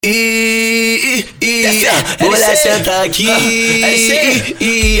Mulher, senta aqui.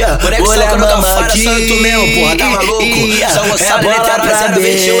 Mulher, mama aqui. Tu mesmo, porra, tá maluco? Só você sabe letra pra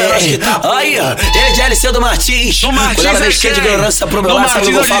 021 euros que tal. Olha, LC do Martins. Quando ela vem cheia de ignorância pro meu lado, sabe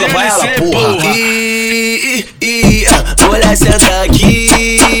o que eu falo pra ela, porra. Mulher, senta aqui.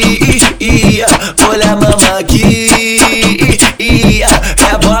 Mulher, mama aqui.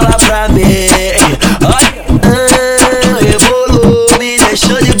 É bola pra mim. Rebolou, me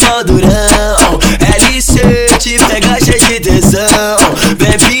deixou de baldurão. LC te pega cheio de tesão.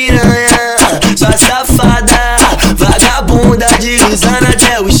 Vem piranha, sua safada, vagabunda deslizando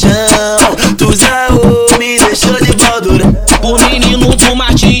até o chão. Tu zaou, me deixou de baldurão. O menino do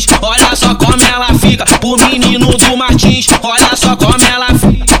Martins, olha só como ela fica. O menino do Martins, olha só como ela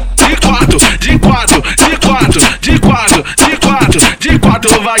fica. De quatro, de quatro, de quatro, de quatro, de quatro, de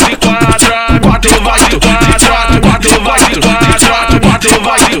quatro, vai de quatro, quatro vai de quatro, quatro vai de quatro, quatro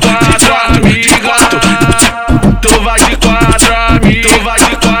vai de quatro, de quatro, tu vai de quatro, tu vai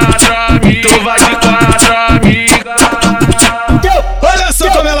de quatro, tu vai de quatro, amiga. Olha só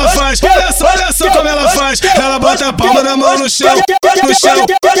como ela faz, olha só como ela faz. Ela bota a palma da mão no chão, no chão, no chão,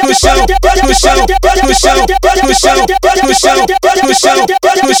 no chão, no chão, no chão, no chão, no chão,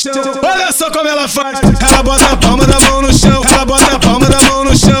 no chão. Olha só como ela faz. Ela bota a palma da mão no chão, ela bota a palma da mão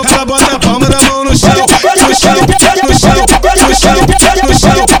no chão, ela bota a palma da mão no chão, no chão, no chão, no chão, no chão, no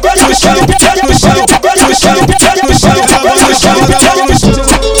chão, no chão, no chão, no chão. Ela bota a palma da mão no chão.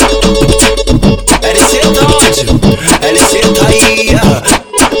 LC tá onde? LC tá aí.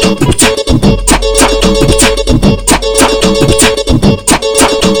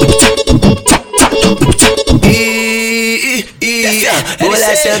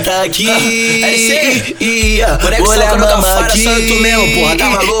 Mulher, senta aqui. Mulher, mama aqui. Tu mesmo, porra, tá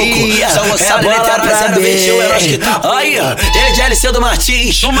maluco? Só você sabe letra pra 021 euros que tal. Olha, LC do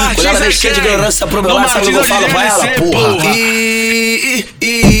Martins. Quando ela vem cheia de ignorância pro meu lado, sabe o que eu falo pra ela, porra.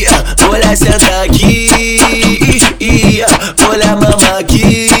 Mulher, senta aqui. Mulher, mama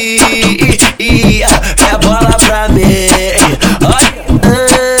aqui. É bola pra mim. Olha,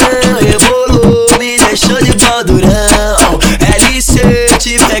 rebolou, me deixou de baldurão. LC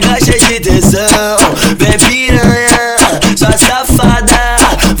te pega cheio de tesão. Vem piranha, sua safada,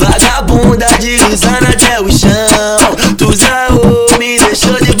 vagabunda deslizando até o chão. Tu zaou, me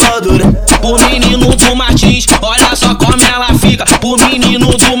deixou de baldurão. O menino do Martins, olha só como ela fica. O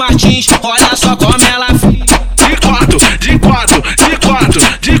menino do Martins, olha só como ela fica. De quatro, de quatro, de quatro,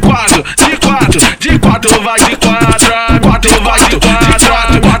 de quatro, de quatro, de quatro vai de quatro, quatro vai de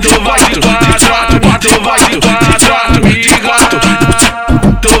quatro, quatro vai de quatro, quatro vai de quatro, de quatro,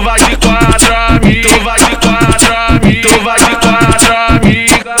 tu vai de quatro, tu vai de quatro, tu vai de quatro,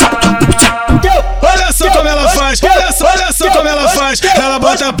 amiga. Olha só como ela faz, olha só como ela faz. Ela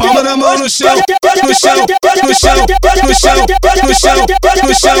bota a palma da mão no chão, no chão, no chão, no chão, no chão, no chão,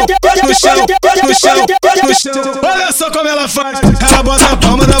 no chão, no chão, no chão. Olha só como ela faz. Ela bota a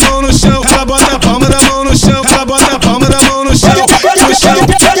palma da mão no chão, ela bota